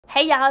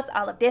Hey y'all, it's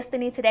All of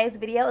Destiny. Today's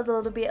video is a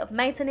little bit of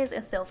maintenance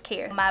and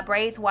self-care. My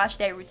braids wash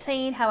day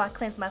routine, how I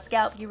cleanse my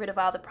scalp, get rid of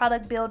all the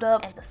product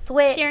buildup and the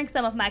sweat, sharing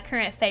some of my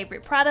current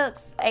favorite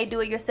products, a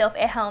do-it-yourself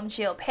at-home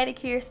gel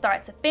pedicure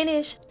start to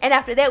finish, and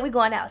after that we're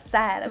going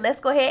outside.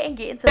 Let's go ahead and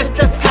get into That's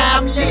just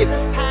how I'm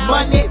living.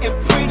 Money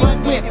and pretty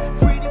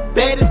women,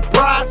 baddest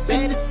bras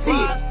in the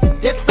city.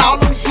 That's all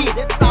I'm here.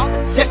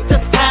 That's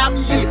just how I'm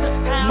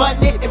living.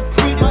 Money and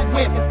pretty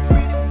women,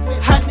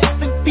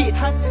 hundreds and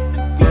fifties.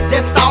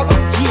 That's all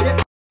I'm getting.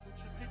 Put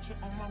your picture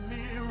on my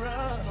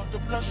mirror. Start to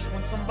blush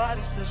when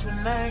somebody says your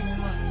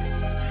name.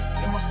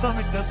 In my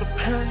stomach there's a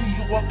pain.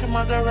 You walk in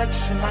my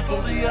direction, I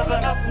go the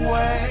other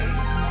way.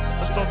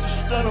 I start to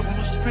stutter when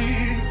I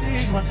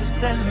speak. Trying to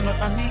stand but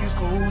my knees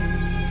go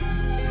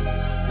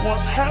weak.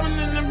 What's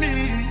happening to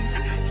me?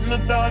 In the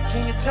dark,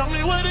 can you tell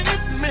me what it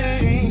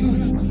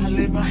means? I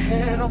lay my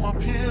head on my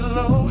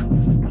pillow,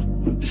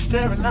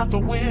 staring out the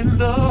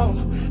window,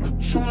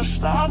 trying to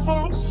stop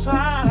for a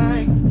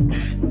sign.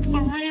 It's the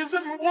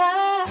reason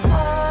why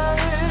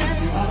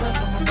you always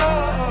on my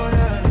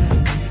mind.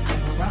 You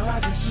come around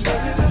like this,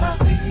 baby, when I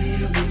see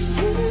you,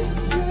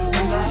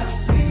 when I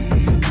see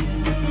you,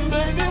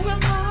 baby, when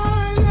I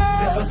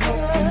never know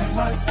when you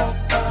might walk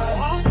by.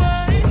 So I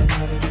gotta be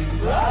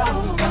right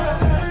on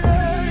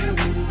time.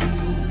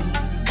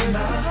 When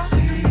I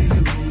see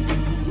you,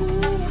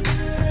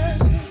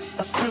 I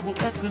scribble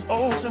X's and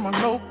O's in my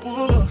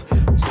notebook,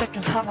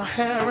 checking how my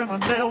hair and my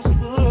nails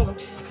look.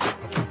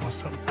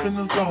 In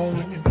the zone,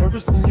 when you're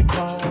nervous when you're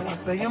gone, I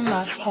say I'm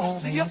not home.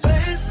 See your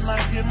face and I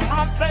hear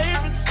my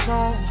favorite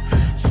song.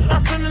 Should I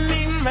send an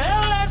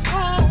email at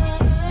home?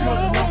 You're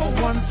the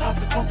number one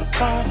topic on the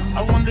phone.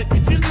 I wonder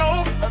if you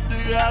know, or do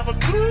you have a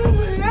clue?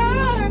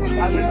 Yeah.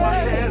 I lay my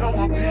head on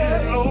my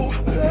pillow,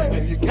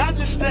 and you got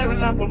me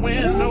staring out the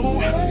window.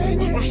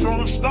 We were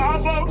showing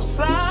stars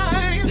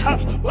outside.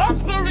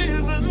 What's the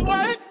reason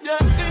why?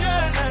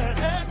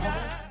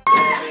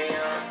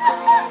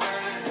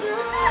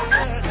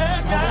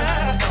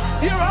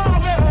 You're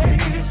always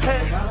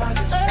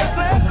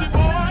sexy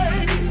boy.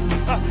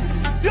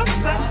 You're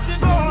sexy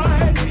boy.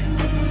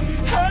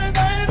 Hey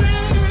baby,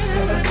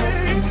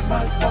 I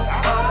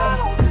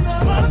just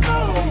wanna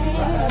know,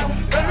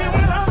 baby,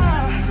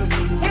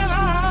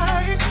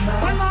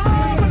 when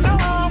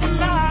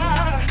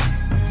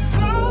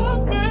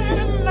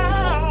something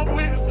now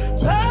is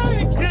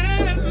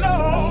taking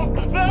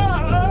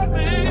over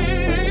me.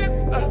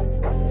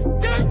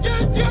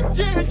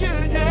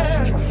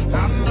 Yeah.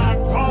 I'm not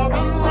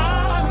gonna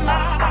run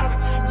out,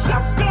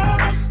 just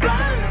gonna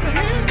stand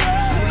here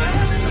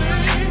and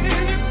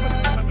sleep.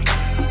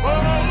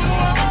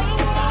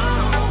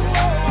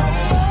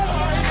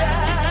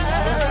 Yeah.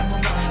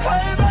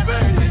 Hey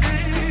baby,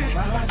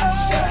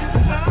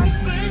 I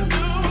see you.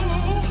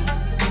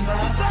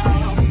 So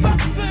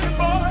sexy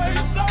boy,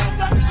 so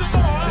sexy boy.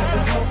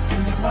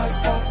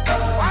 Around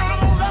you.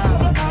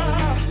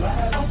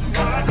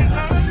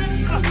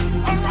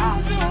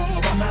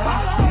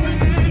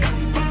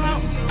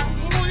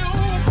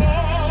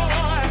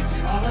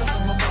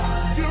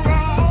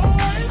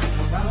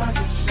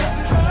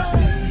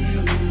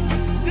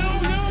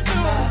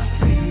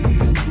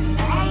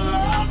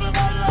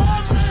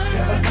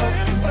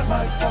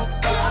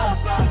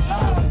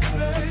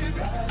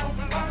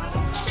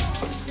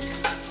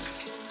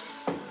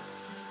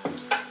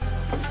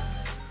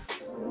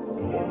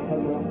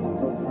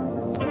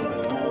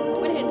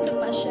 Went ahead and took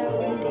my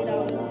shower and did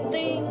all the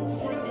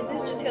things, and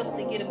this just helps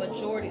to get a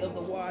majority of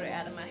the water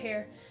out of my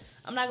hair.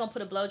 I'm not gonna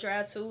put a blow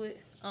dry to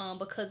it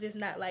because it's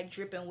not like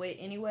dripping wet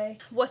anyway.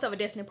 Voice Over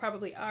Destiny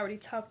probably already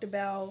talked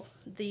about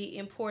the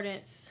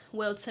importance,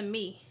 well, to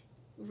me,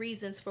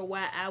 reasons for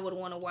why I would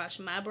want to wash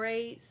my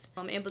braids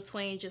in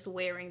between just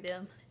wearing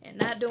them and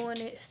not doing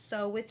it.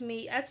 So with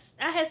me, I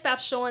had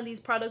stopped showing these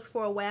products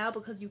for a while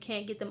because you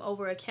can't get them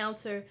over a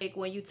counter. Like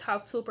when you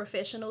talk to a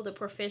professional, the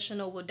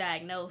professional will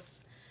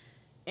diagnose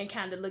and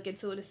kind of look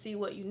into it to see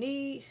what you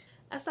need.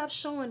 I stopped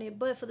showing it,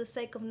 but for the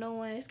sake of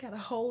knowing it's got a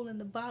hole in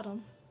the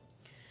bottom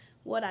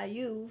what I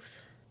use,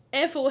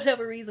 and for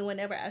whatever reason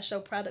whenever I show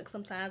products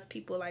sometimes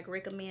people like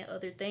recommend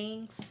other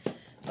things,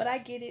 but I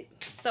get it.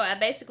 So I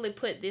basically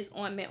put this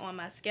ointment on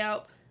my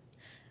scalp.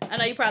 I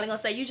know you're probably gonna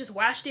say you just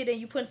washed it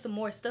and you put some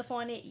more stuff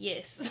on it.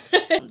 Yes.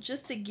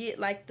 Just to get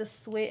like the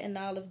sweat and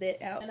all of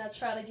that out, and I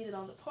try to get it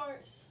on the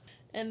parts,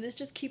 and this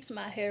just keeps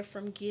my hair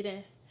from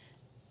getting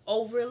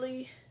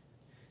overly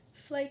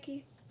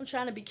flaky. I'm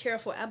trying to be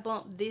careful. I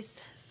bumped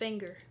this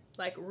finger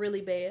like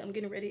really bad. I'm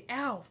getting ready.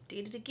 Ow,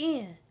 did it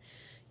again.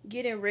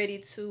 Getting ready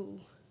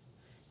to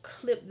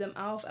clip them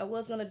off. I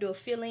was gonna do a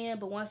fill-in,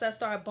 but once I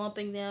start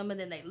bumping them and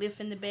then they lift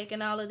in the back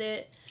and all of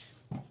that,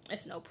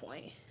 it's no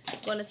point. I'm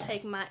gonna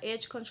take my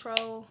edge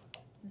control,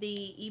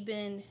 the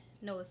Eben,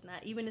 no it's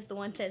not, Eben is the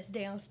one that's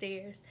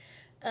downstairs,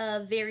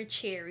 Very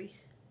Cherry.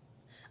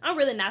 I'm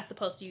really not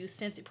supposed to use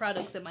scented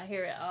products in my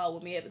hair at all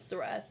with me having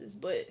psoriasis,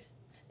 but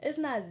it's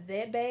not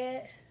that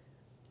bad.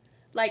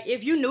 Like,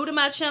 if you're new to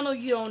my channel,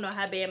 you don't know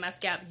how bad my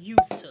scalp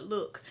used to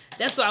look.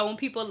 That's why when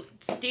people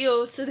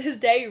still to this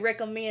day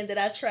recommend that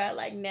I try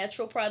like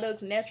natural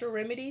products, natural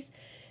remedies,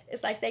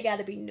 it's like they got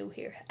to be new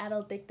here. I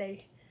don't think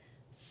they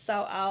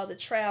saw all the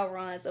trial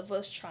runs of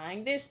us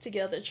trying this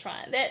together,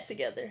 trying that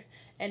together.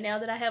 And now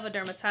that I have a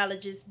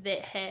dermatologist that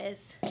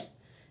has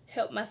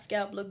helped my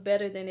scalp look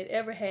better than it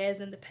ever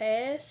has in the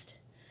past,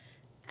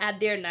 I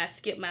dare not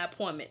skip my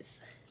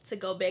appointments to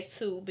go back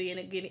to being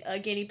a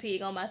guinea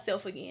pig on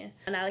myself again.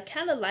 And I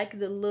kind of like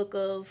the look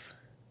of,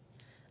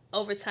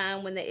 over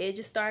time, when the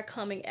edges start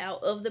coming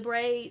out of the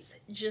braids,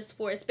 just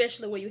for,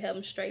 especially when you have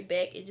them straight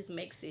back, it just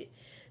makes it,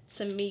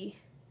 to me,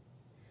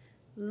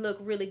 look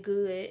really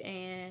good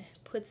and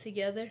put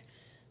together.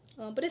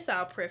 But it's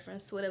all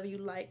preference, whatever you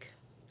like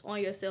on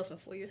yourself and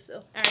for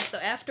yourself. All right, so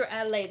after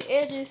I lay the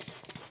edges,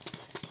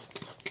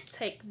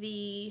 take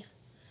the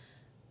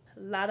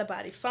Lotta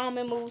Body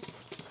Foaming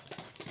Mousse.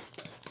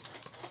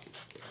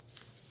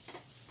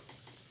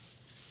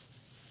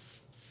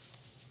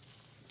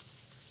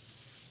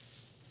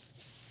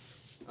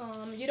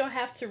 You don't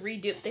have to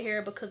re-dip the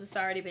hair because it's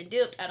already been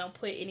dipped. I don't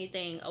put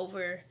anything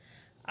over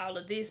all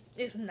of this.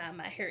 It's not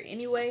my hair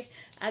anyway.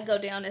 I go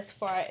down as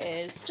far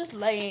as just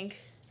laying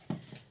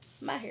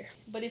my hair.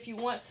 But if you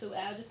want to,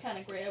 I'll just kind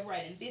of grab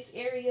right in this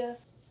area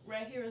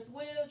right here as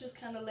well. Just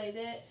kind of lay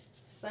that.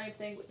 Same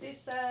thing with this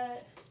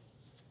side.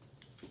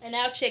 And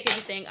I'll check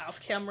everything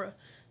off camera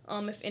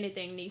if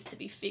anything needs to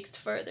be fixed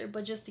further.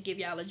 But just to give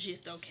y'all a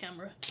gist on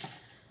camera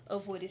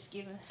of what it's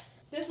giving.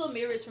 This little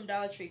mirror is from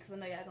Dollar Tree because I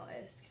know y'all gonna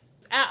ask.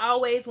 I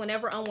always,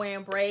 whenever I'm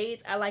wearing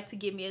braids, I like to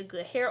give me a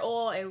good hair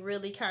oil and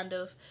really kind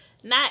of,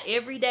 not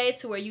every day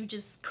to where you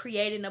just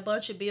creating a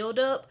bunch of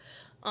buildup,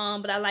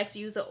 but I like to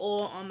use an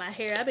oil on my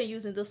hair. I've been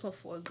using this one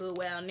for a good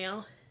while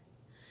now,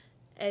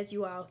 as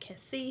you all can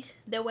see.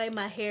 That way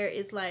my hair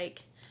is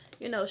like,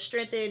 you know,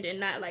 strengthened and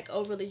not like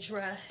overly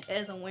dry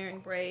as I'm wearing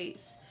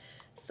braids.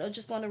 So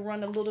just want to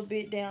run a little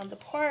bit down the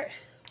part.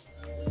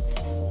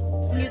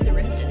 Mute the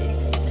rest of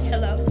this.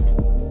 Hello.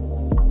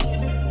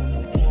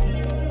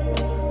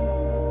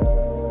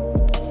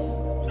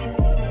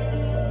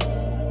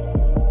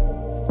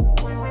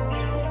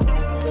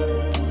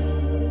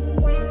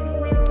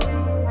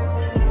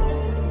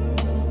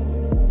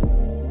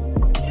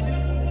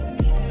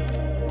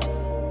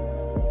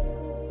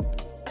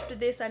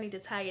 I need to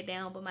tie it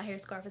down, but my hair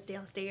scarf is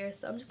downstairs,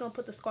 so I'm just gonna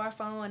put the scarf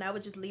on. I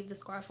would just leave the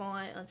scarf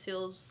on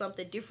until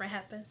something different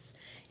happens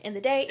in the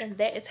day, and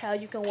that is how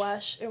you can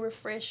wash and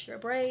refresh your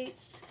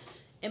braids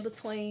in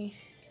between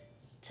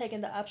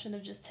taking the option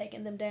of just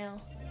taking them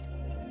down.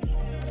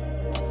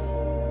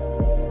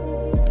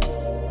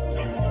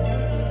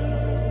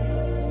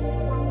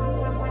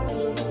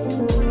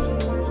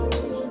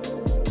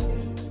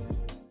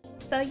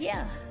 So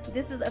yeah,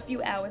 this is a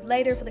few hours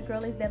later for the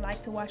girlies that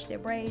like to wash their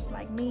braids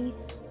like me,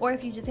 or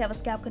if you just have a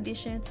scalp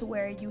condition to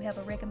where you have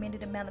a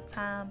recommended amount of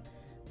time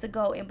to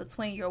go in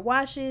between your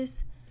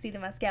washes. See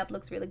that my scalp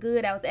looks really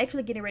good. I was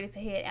actually getting ready to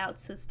head out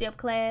to step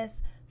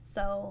class,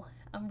 so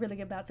I'm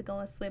really about to go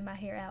and sweat my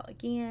hair out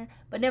again.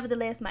 But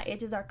nevertheless, my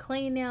edges are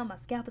clean now, my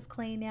scalp is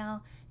clean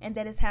now, and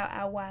that is how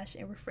I wash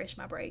and refresh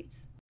my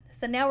braids.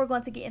 So now we're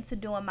going to get into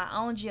doing my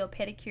own gel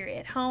pedicure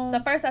at home. So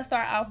first I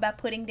start off by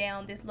putting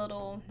down this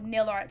little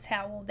nail art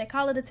towel. They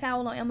call it a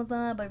towel on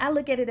Amazon, but I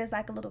look at it as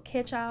like a little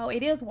catch-all.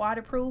 It is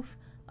waterproof.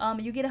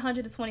 You get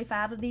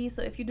 125 of these,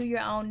 so if you do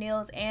your own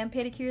nails and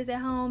pedicures at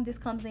home, this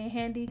comes in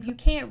handy. If you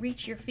can't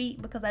reach your feet,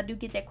 because I do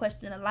get that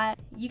question a lot,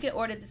 you can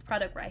order this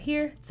product right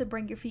here to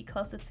bring your feet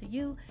closer to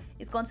you.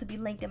 It's going to be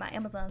linked in my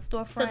Amazon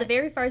storefront. So the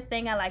very first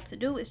thing I like to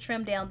do is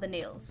trim down the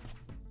nails.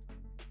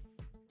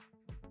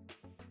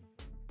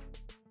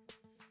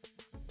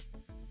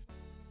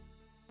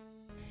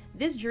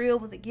 This drill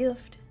was a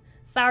gift.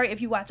 Sorry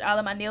if you watch all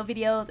of my nail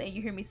videos and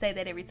you hear me say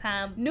that every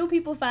time. New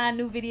people find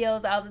new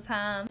videos all the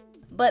time.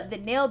 But the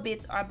nail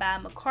bits are by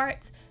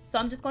ᶑᶒᵏ. So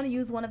I'm just going to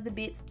use one of the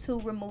bits to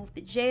remove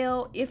the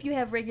gel. If you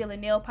have regular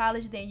nail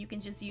polish, then you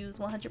can just use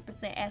 100%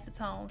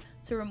 acetone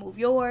to remove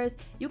yours.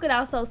 You could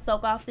also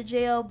soak off the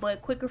gel,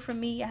 but quicker for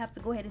me, I have to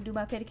go ahead and do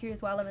my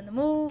pedicures while I'm in the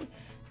mood.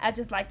 I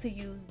just like to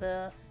use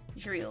the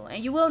drill.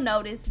 And you will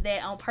notice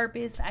that on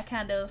purpose, I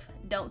kind of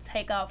don't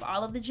take off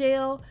all of the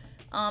gel.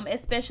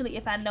 Especially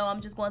if I know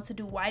I'm just going to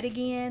do white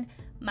again.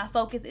 My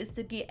focus is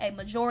to get a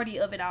majority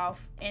of it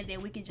off, and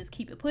then we can just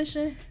keep it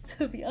pushing,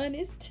 to be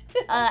honest.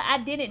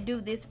 I didn't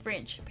do this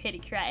French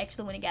pedicure. I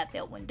actually went and got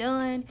that one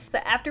done. So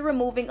after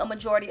removing a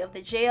majority of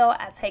the gel,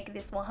 I take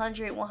this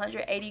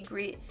 180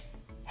 grit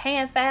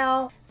hand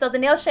file. So the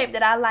nail shape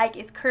that I like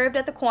is curved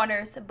at the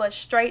corners, but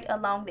straight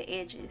along the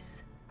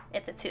edges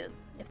at the tip,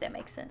 if that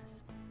makes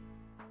sense.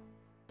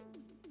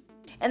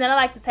 And then I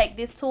like to take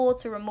this tool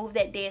to remove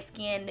that dead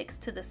skin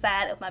next to the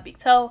side of my big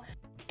toe.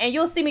 And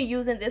you'll see me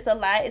using this a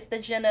lot. It's the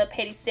ᶫᵒᵏ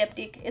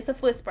Pedicure. It's a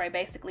foot spray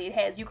basically. It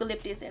has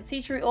eucalyptus and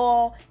tea tree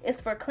oil.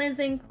 It's for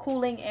cleansing,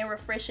 cooling, and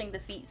refreshing the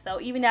feet. So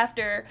even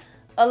after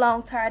a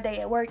long tired day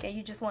at work and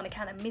you just want to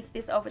kind of mist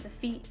this over the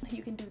feet,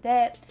 you can do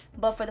that.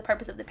 But for the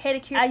purpose of the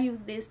pedicure, I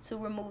use this to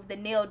remove the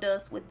nail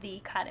dust with the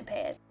cotton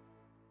pad.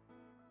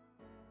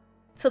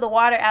 To the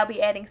water, I'll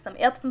be adding some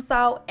Epsom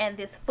salt and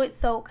this foot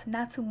soak.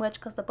 Not too much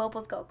because the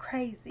bubbles go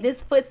crazy.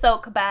 This foot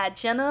soak by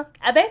Jenna.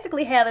 I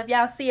basically have, if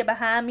y'all see it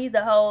behind me,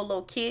 the whole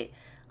little kit.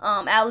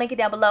 I'll link it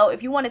down below.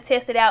 If you want to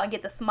test it out and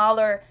get the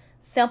smaller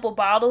simple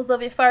bottles of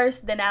it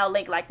first, then I'll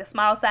link like the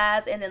small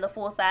size and then the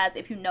full size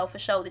if you know for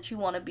sure that you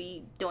want to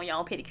be doing your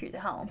own pedicures at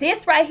home.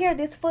 This right here,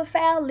 this foot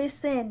file,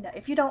 listen,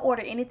 if you don't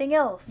order anything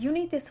else, you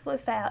need this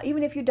foot file.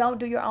 Even if you don't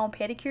do your own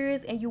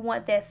pedicures and you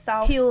want that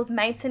soft heels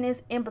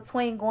maintenance in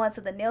between going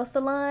to the nail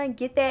salon,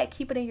 get that,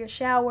 keep it in your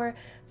shower.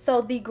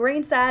 So the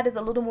green side is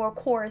a little more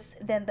coarse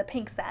than the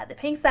pink side. The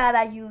pink side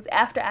I use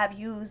after I've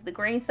used the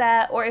green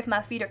side, or if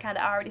my feet are kind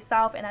of already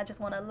soft and I just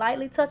want to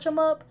lightly touch them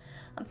up.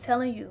 I'm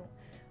telling you,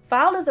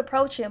 fall is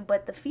approaching,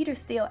 but the feet are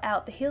still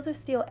out. The heels are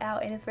still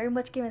out, and it's very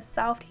much giving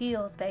soft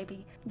heels,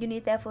 baby. You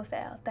need that foot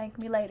file. Thank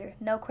me later.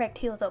 No cracked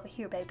heels over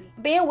here, baby.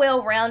 Being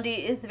well-rounded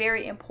is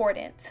very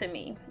important to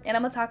me. And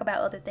I'm going to talk about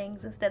other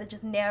things instead of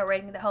just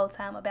narrating the whole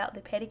time about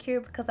the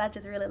pedicure, because I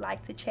just really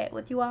like to chat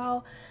with you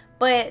all.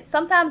 But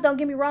sometimes, don't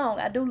get me wrong,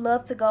 I do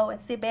love to go and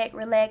sit back,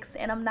 relax,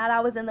 and I'm not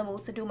always in the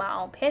mood to do my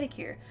own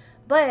pedicure.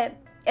 But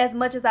as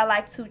much as I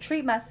like to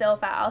treat myself,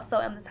 I also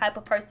am the type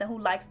of person who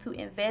likes to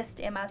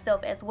invest in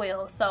myself as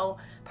well. So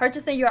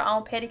purchasing your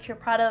own pedicure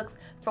products,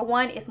 for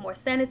one, it's more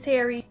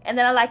sanitary. And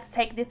then I like to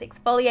take this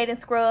exfoliating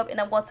scrub and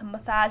I'm going to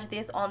massage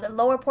this on the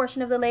lower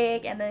portion of the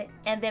leg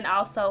and then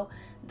also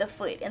the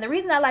foot. And the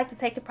reason I like to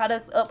take the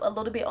products up a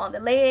little bit on the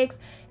legs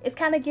is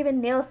kind of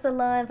giving nail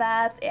salon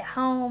vibes at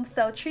home.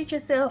 So treat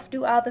yourself,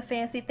 do all the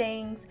fancy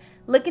things.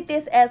 Look at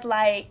this as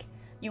like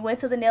you went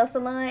to the nail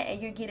salon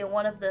and you're getting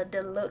one of the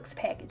deluxe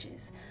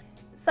packages.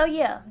 So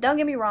yeah, don't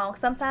get me wrong,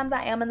 sometimes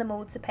I am in the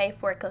mood to pay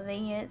for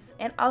convenience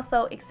and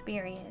also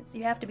experience.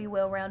 You have to be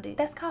well-rounded.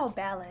 That's called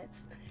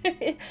balance.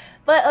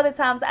 But other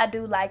times I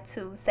do like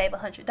to save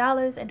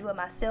 $100 and do it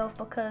myself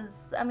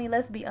because, I mean,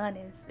 let's be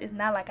honest, it's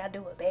not like I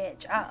do a bad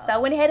job. So I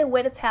went ahead and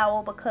wet a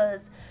towel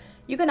because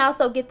you can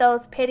also get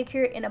those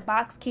pedicure in a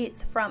box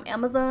kits from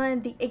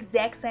Amazon, the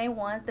exact same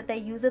ones that they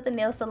use at the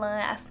nail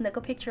salon. I snuck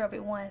a picture of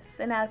it once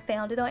and I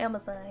found it on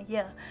Amazon,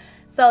 yeah.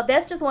 So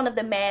that's just one of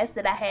the masks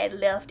that I had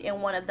left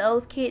in one of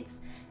those kits,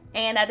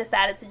 and I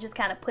decided to just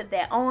kind of put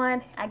that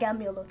on. I got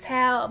me a little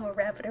towel. I'm gonna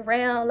wrap it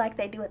around like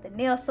they do at the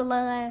nail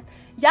salon.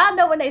 Y'all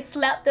know when they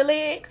slap the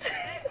legs?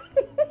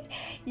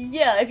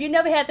 Yeah, if you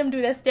never had them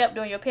do that step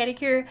during your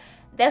pedicure,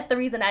 that's the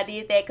reason I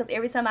did that, because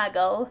every time I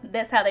go,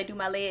 that's how they do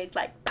my legs,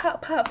 like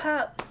pop, pop,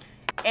 pop.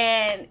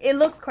 And it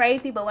looks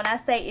crazy, but when I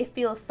say it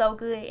feels so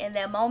good in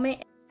that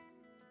moment.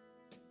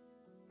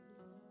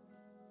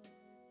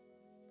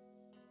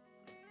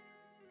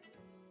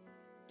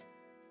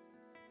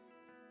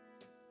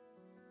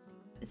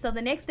 So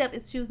the next step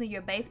is choosing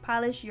your base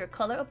polish, your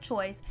color of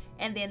choice,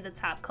 and then the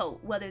top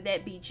coat, whether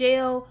that be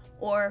gel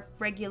or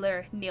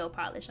regular nail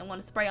polish. I'm going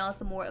to spray on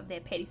some more of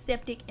that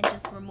Pedicure and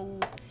just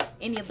remove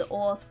any of the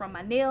oils from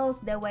my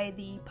nails. That way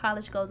the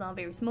polish goes on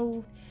very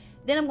smooth.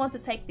 Then I'm going to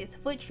take this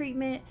foot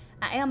treatment.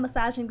 I am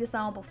massaging this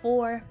on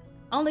before,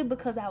 only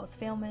because I was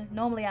filming.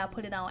 Normally I'll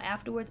put it on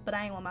afterwards, but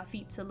I ain't want my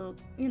feet to look,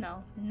 you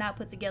know, not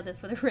put together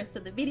for the rest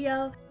of the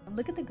video.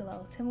 Look at the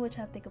glow. Tell me what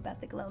y'all think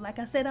about the glow. Like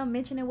I said, I'm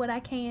mentioning what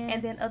I can,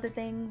 and then other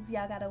things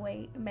y'all gotta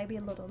wait maybe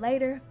a little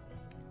later.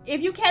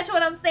 If you catch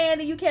what I'm saying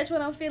and you catch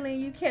what I'm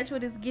feeling, you catch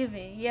what it's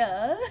giving.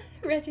 Yeah.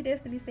 ᶫᵒᵒ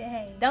Destiny said,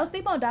 hey. Don't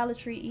sleep on Dollar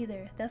Tree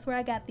either. That's where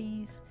I got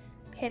these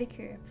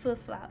pedicure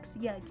flip-flops.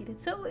 Yeah, get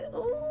into it.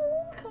 Ooh,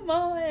 come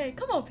on.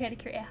 Come on,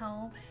 pedicure at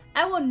home.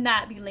 I will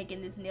not be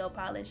linking this nail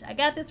polish. I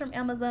got this from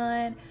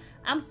Amazon.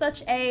 I'm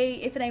such a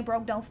if it ain't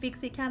broke, don't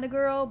fix it kind of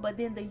girl. But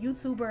then the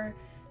YouTuber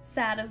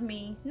side of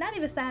me, not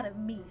even side of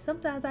me,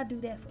 sometimes I do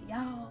that for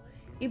y'all.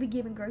 It be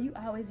giving, girl, you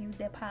always use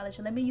that polish.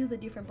 Let me use a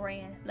different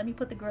brand. Let me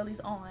put the girlies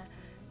on.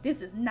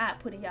 This is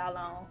not putting y'all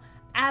on.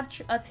 I've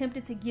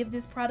attempted to give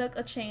this product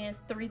a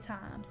chance 3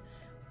 times.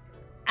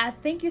 I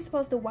think you're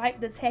supposed to wipe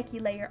the tacky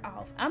layer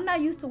off. I'm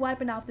not used to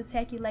wiping off the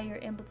tacky layer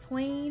in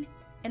between,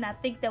 and I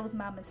think that was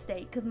my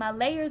mistake because my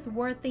layers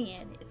were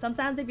thin.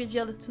 Sometimes if your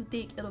gel is too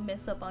thick, it'll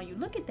mess up on you.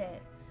 Look at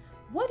that.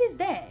 What is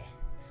that?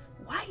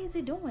 Why is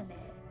it doing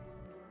that?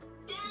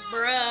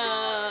 Bruh.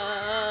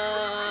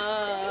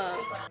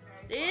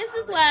 This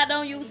is why I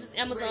don't use this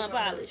Amazon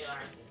polish.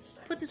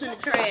 Put this in the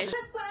trash.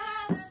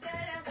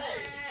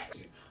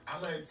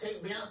 I'm gonna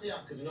take Beyonce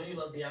out because you know you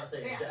love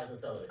Beyonce and Jasmine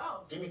Sullivan.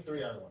 Oh. Give me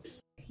 3 other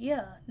ones.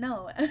 Yeah,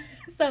 no.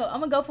 So I'm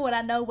gonna go for what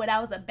I know, what I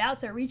was about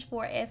to reach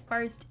for at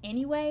first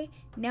anyway.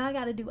 Now I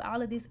gotta do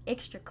all of this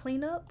extra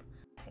cleanup.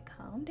 Okay,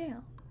 calm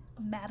down.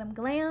 Madam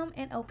Glam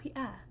and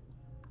OPI.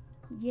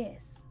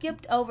 Yes.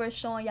 Skipped over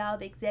showing y'all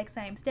the exact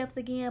same steps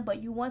again,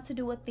 but you want to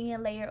do a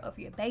thin layer of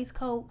your base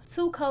coat,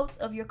 2 coats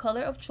of your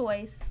color of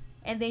choice,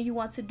 and then you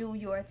want to do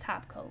your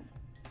top coat.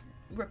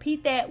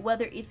 Repeat that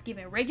whether it's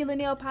giving regular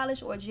nail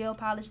polish or gel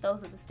polish.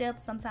 Those are the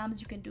steps.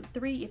 Sometimes you can do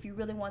 3 if you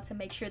really want to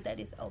make sure that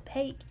it's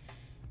opaque.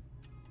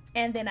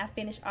 And then I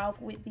finish off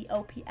with the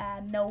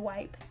OPI no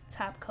wipe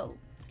top coat.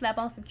 Slap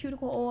on some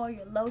cuticle oil,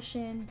 your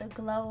lotion, the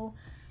glow,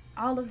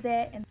 all of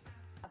that. And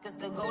I can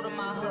still go to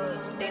my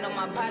hood. They know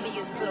my body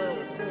is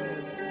good.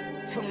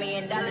 $2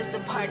 million to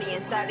party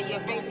in Saudi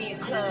Arabian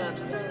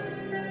clubs.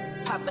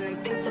 Popping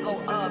them things to go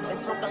up and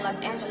smoking Los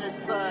Angeles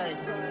bud.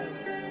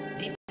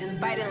 These just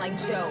biting like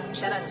Joe.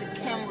 Shout out to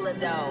Kimbler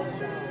though.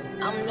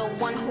 I'm the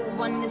one who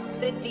run this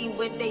city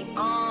where they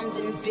armed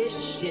and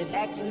vicious.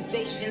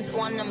 Accusations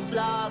on them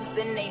blogs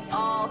and they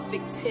all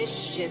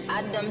fictitious.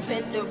 I done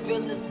bent the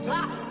realest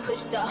blocks,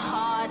 pushed the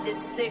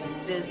hardest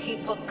sixes.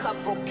 Keep a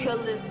couple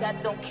killers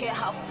that don't care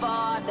how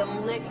far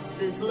them licks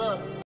is.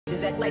 Look,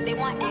 just act like they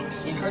want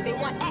action. Heard they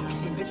want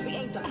action, bitch, we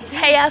ain't done.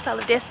 Hey y'all, it's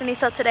allofdestiny.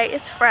 So today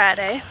is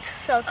Friday.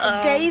 So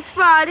today's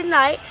Friday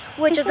night,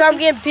 which is I'm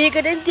getting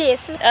bigger than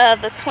this.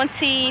 The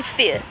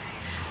 25th.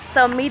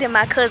 So me and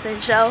my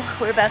cousin Joe,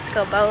 we're about to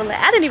go bowling.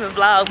 I didn't even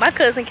vlog. My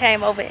cousin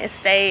came over and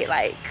stayed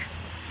like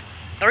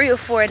 3 or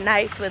 4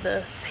 nights with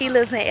us. He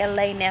lives in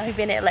LA now. He's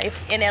been in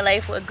LA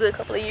for a good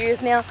couple of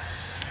years now.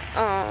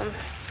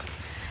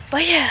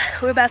 But yeah,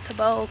 we're about to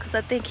bowl because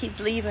I think he's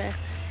leaving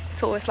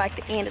towards like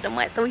the end of the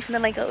month. So we finna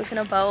link up, we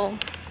finna bowl.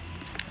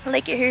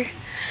 Lick it here.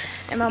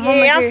 And my mama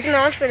here.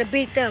 Yeah, I'm finna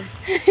beat them.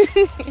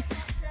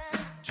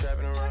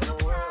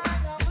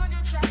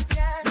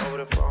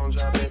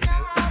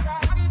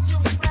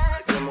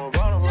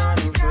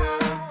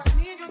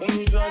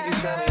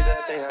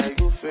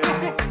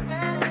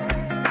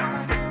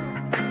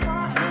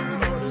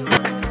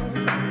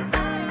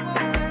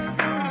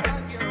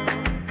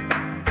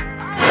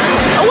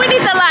 We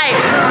need the light.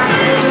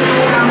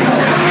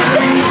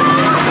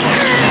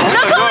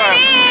 Look who it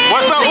is.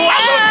 What's up? Ooh, I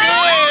look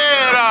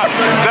good.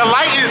 The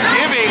light is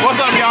giving.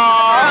 What's up,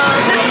 y'all?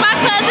 This is my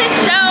cousin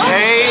Joe.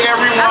 Hey,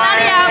 everyone. A lot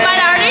of y'all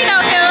might already know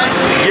him.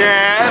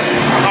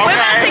 Yes. Okay. We're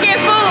about to get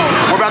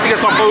food. We're about to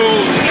get some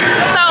food.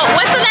 So,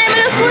 what's the name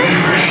of this one?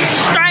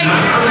 Strike.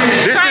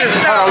 This is,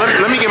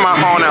 let me get my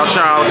phone out,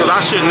 child, because I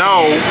should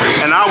know,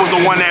 and I was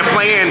the one that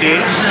planned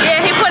it.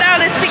 Yeah, he put all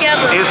this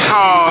together. It's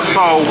called,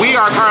 so we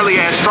are currently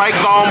at Strike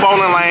Zone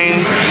Bowling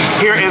Lanes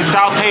here in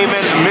South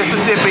Haven,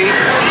 Mississippi.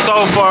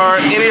 So for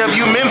any of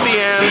you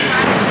Memphians,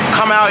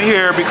 come out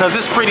here because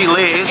it's pretty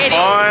lit. It's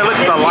fun. Look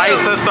at the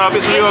lights and stuff.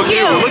 It's real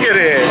cute. Look at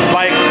it.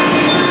 Like,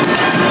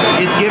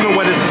 it's giving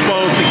what it's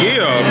supposed to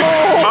give.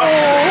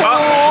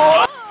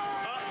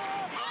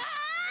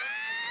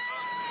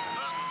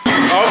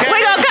 Okay.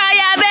 We're gonna call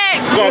y'all back.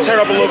 We're gonna turn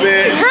up a little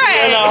bit.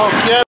 Right. You know,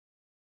 yeah.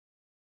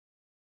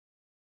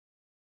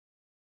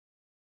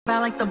 I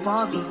like the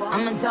Barbie.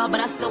 I'm a doll, but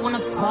I still wanna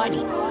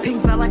party.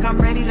 Pink felt like I'm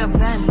ready to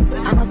bend.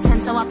 I'm a 10,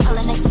 so I pull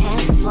in a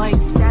 10. Like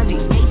Daddy,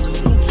 Stacy,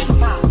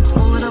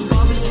 all of the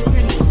Barbies is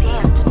pretty.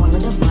 All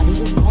of the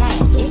Barbies is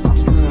bad. It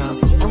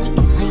girls, and we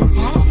can play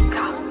tag.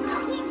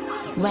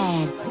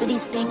 Red, but he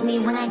spank me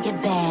when I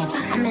get bad.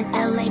 I'm in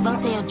LA,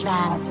 Rodeo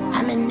Drive.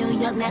 I'm in New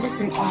York,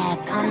 Madison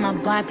Ave. I'm a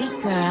Barbie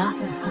girl.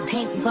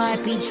 Pink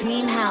Barbie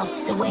dream house.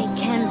 The way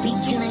Ken be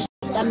killing.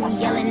 Got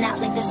me yelling out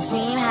like the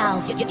scream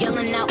house.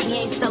 Yelling out, we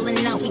ain't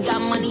selling out. We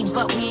got money,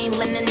 but we ain't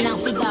lending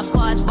out. We got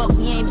bars, but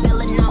we ain't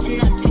billing out. In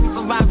that pink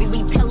Ferrari,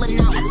 we pillin'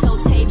 out. I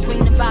told Tay,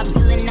 bring the vibe,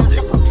 billing out.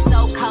 The hoop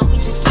so cold, we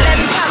just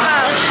chillin'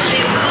 out.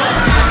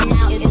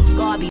 Now it's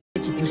Barbie,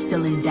 bitch, if you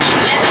still in doubt.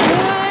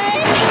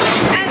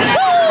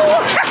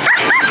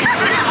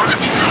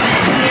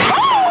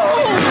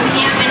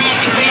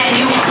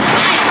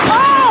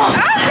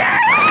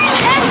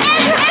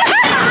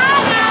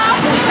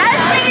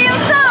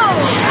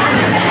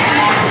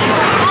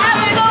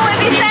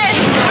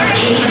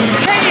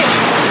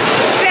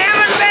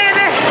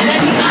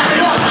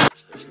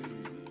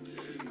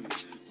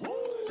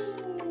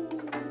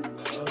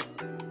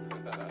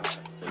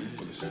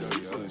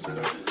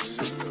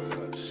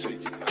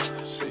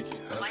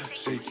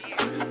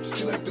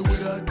 She like the way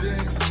that I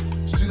dance.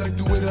 She like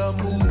the way that I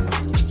move.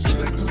 She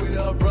like the way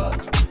that I rock.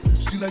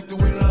 She like the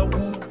way that I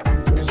woo.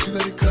 And she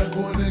let it clap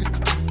for a nigga.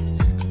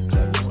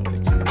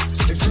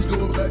 And she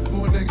throw it back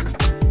for a nigga.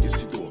 Yeah,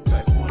 she throw it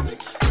back for a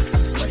nigga.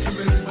 Like a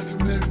minute, like a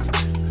minute.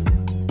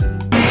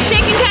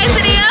 Chicken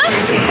quesadilla.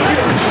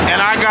 And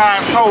I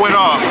got toe it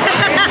up.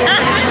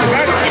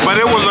 But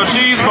it was a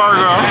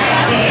cheeseburger.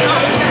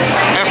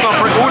 And some,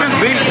 ooh, this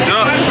big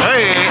duck.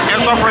 Hey,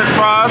 and some french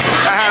fries.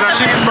 I had a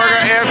cheeseburger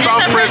and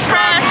some french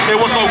fries. It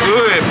was so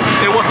good.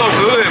 It was so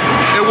good.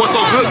 It was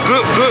so good,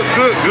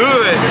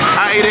 good.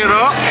 I ate it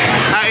up.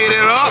 I ate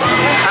it up.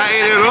 I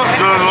ate it up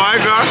just like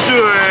I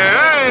should.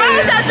 Hey.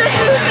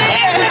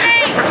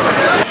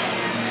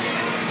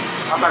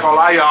 I'm not gonna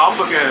lie, y'all. I'm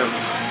looking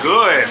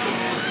good.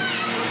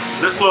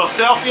 This little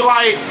selfie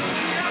light,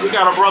 we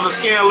got a brother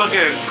skin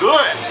looking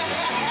good.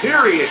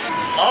 Period.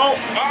 Oh,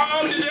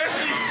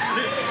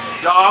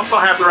 y'all, I'm so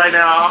happy right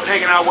now. I'm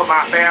hanging out with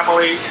my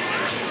family.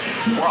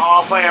 We're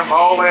all playing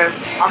bowling.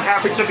 I'm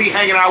happy to be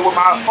hanging out with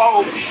my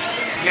folks.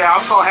 Yeah, I'm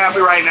so happy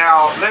right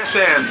now.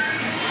 Listen,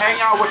 hang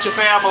out with your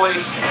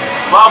family.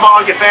 Love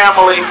on your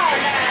family.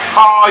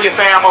 Call your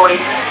family.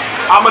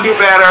 I'm gonna do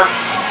better.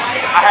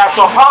 I have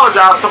to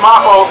apologize to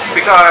my folks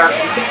because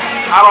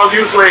I don't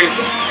usually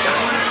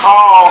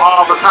call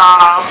all the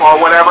time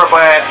or whatever,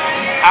 but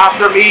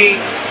after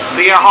me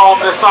being home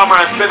this summer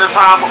and spending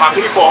time with my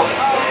people,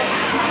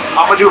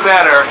 I'm gonna do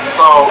better.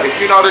 So if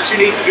you know that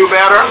you need to do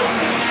better,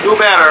 Do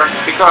better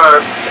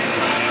because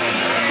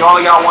you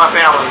only got one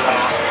family.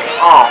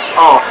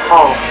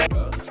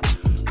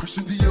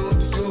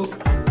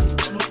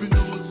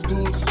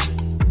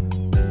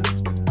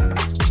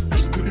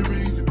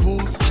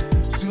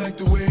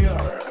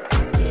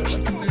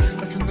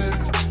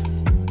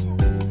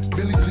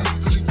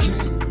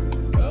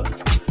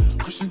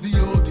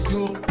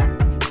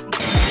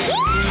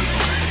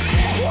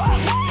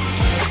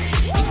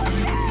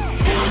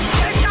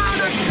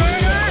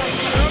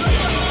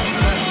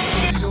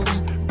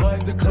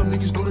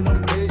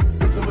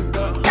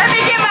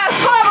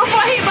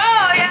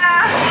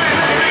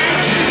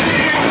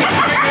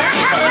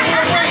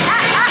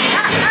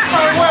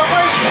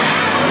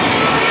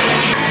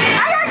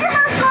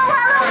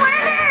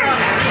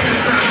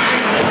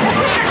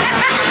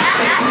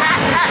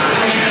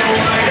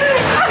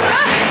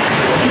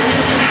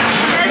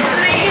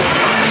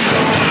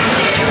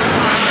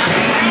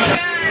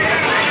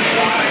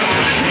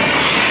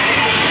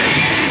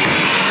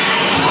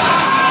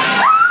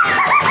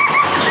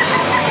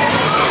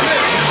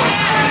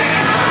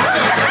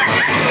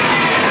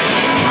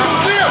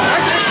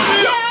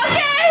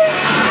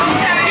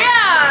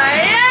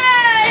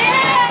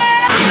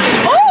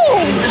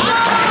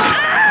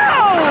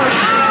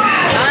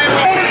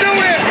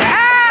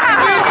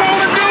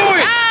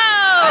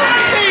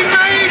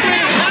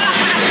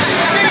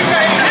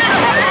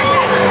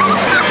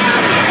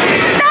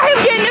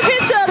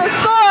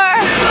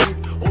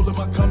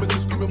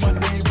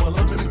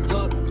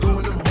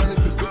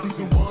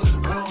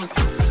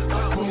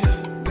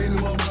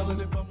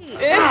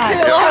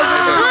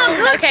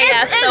 Okay,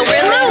 yeah, so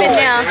we're leaving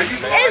now.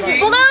 It's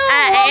blue.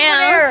 I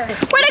am.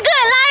 Where the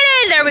good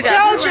lighting? There we go.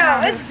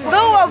 Jojo, it's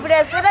blue over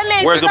there. So that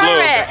means Where's the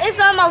blue? It's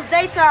almost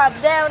daytime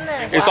down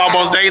there. It's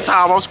almost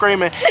daytime. I'm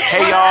screaming.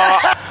 Hey y'all,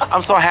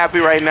 I'm so happy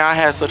right now. I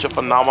had such a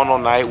phenomenal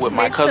night with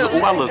my cousin.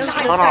 Ooh, I look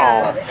spun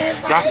on.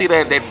 Y'all see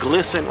that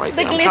glisten right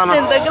there? The glisten,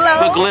 the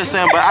glow. The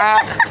glisten, but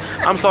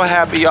I'm so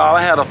happy, y'all.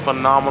 I had a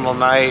phenomenal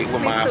night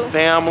with my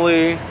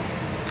family.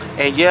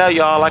 And yeah,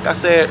 y'all, like I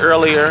said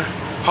earlier,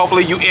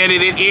 hopefully you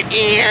edited it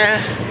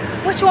in.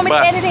 What you want me to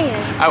edit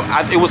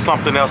in? It was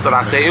something else that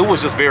I said. It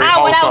was just very when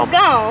wholesome. I was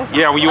gone.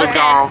 Yeah, when you was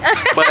gone.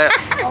 But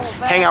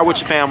hang out with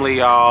your family,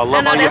 y'all.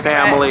 Love on your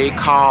family. Right.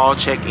 Call,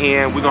 check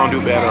in. We're going to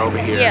do better over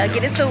here. Yeah,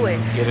 get into it.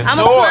 I'm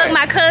going to plug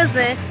my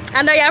cousin.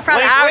 I know y'all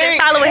probably already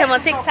following him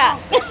on TikTok.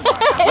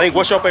 Link,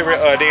 what's your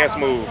favorite dance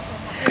move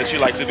that you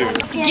like to do?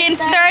 Getting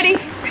sturdy.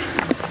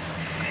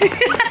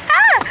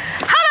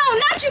 Hold on,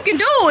 not you can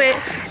do it.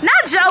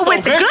 Not Joe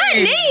with the good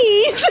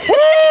knees.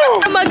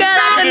 Oh my God,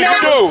 I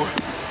know.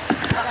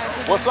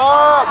 What's up,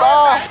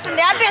 bye? So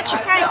now I bet you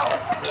can't.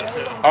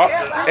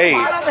 Hey,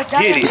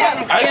 get it.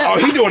 Oh,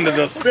 he doing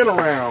the spin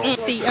around.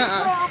 See,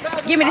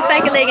 give me the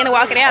second leg and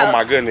walk it out. Oh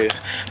my goodness.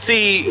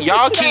 See,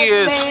 y'all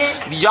kids,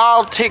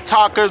 y'all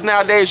TikTokers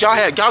nowadays, y'all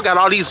got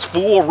all these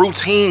full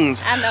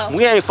routines. I know.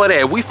 We ain't for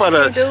that. We for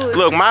the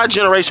look. My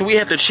generation, we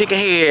had the chicken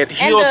head,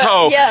 heel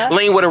toe,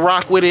 lean with it,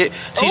 rock with it.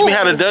 Teach me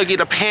how to Dougie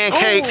the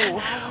pancake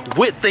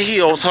with the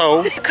heel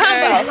toe.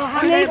 Combo.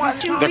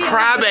 The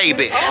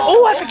crybaby.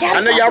 Oh, I forgot. I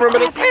know y'all remember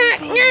the.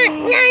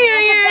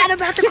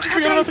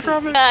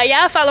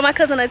 Y'all follow my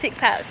cousin on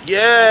TikTok.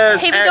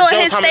 Yes. He be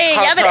doing his thing.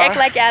 Y'all better act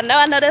like y'all know.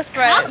 I know that's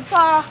right.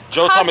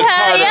 Joe Thomas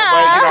Carter, right? You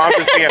know, I'm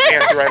just being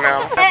fancy right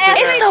now.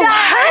 It's so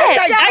hot.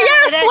 Are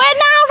y'all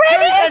sweating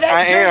already?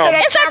 I am.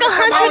 It's like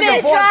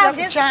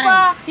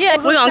 100. Yeah,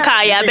 we're gonna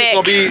call y'all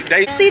back.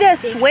 See that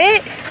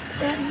sweat?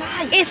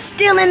 It's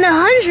still in the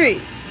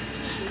hundreds.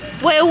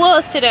 Well, it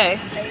was today.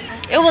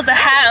 It was a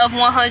high of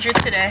 100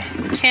 today.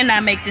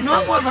 Cannot make this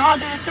up. It was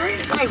 103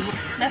 today.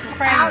 That's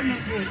crazy.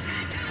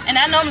 And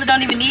I normally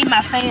don't even need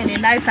my fan at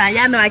nighttime.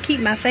 Y'all know I keep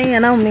my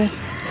fan on me.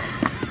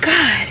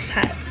 God, it's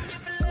hot.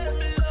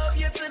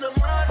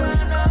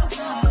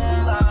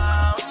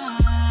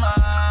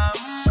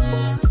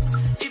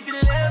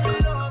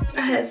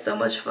 I had so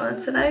much fun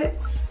tonight.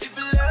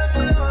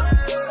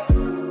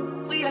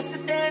 We are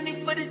standing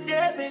for the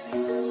dead, baby.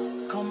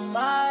 Come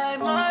my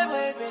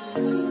way, baby.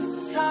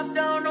 Top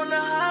down on the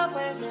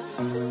highway, baby.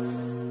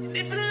 And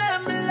if you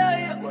let me love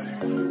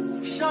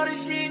you, shorty,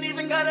 she ain't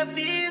even got a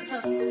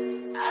visa.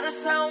 Out of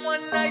town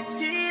one night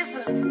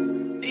teaser.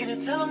 Need to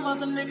tell them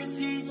other niggas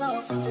sees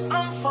off.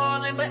 I'm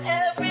falling, but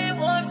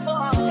everyone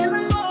falls. And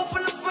I know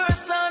from the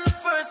first time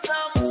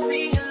I'm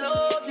seeing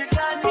love, you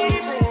got me,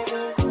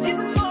 baby.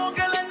 Even though,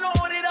 girl, I know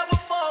that I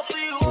would fall for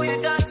you.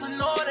 You got to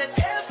know that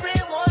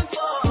everyone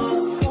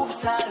falls.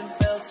 Oops, I done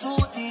fell too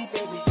deep,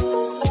 baby.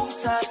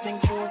 Oops, I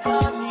think you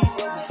got me,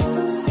 baby.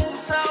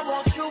 Oops, I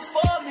want you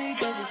for me,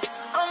 baby.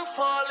 I'm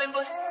falling,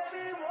 but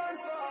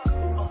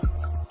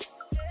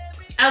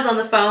I was on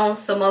the phone,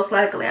 so most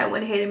likely I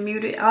went ahead and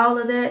muted all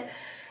of that.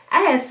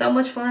 I had so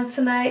much fun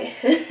tonight.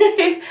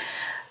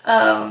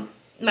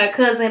 My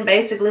cousin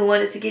basically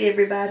wanted to get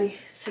everybody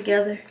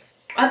together.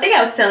 I think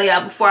I was telling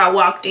y'all before I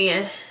walked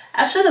in,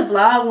 I should have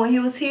vlogged when he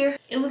was here.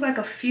 It was like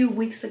a few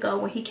weeks ago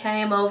when he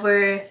came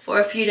over for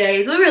a few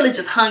days. We really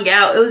just hung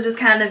out. It was just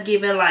kind of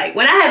giving like,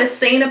 when I haven't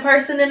seen a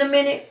person in a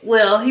minute,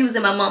 well, he was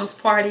in my mom's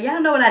party.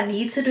 Y'all know what I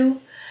need to do?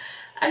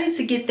 I need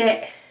to get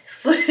that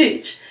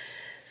footage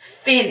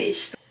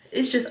finished.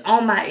 It's just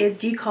on my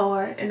SD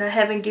card and I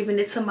haven't given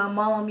it to my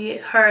mom yet.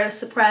 Her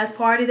surprise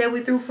party that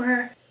we threw for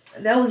her.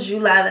 That was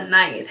July the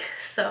 9th.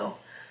 So,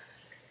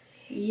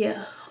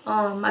 yeah.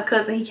 My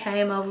cousin, he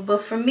came over.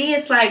 But for me,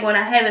 it's like when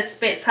I haven't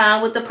spent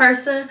time with the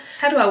person,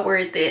 how do I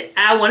word that?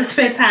 I want to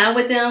spend time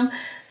with them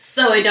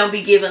so it don't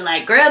be given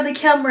like grab the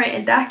camera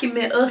and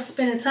document us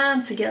spending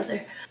time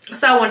together.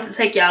 So I wanted to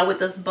take y'all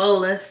with us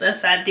bowling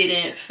since I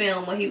didn't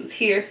film when he was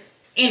here.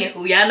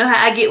 Anywho, y'all know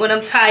how I get when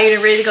I'm tired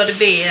and ready to go to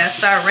bed. I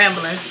start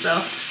rambling, so.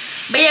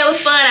 But yeah, it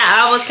was fun.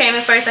 I almost came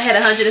in first. I had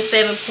 107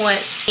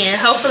 points. And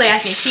hopefully I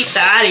can keep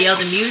the audio,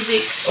 the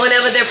music.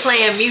 Whenever they're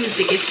playing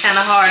music, it's kind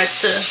of hard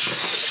to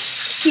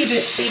keep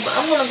it. But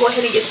I'm gonna go ahead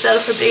and get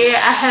settled for bed.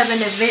 I have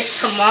an event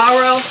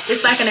tomorrow.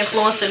 It's like an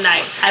influencer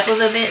night type of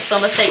event, so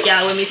I'm gonna take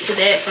y'all with me to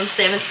that from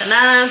 7 to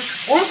 9.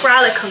 We'll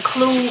probably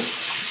conclude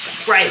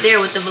right there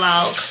with the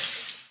vlog.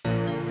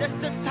 That's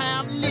just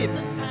how I'm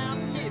living.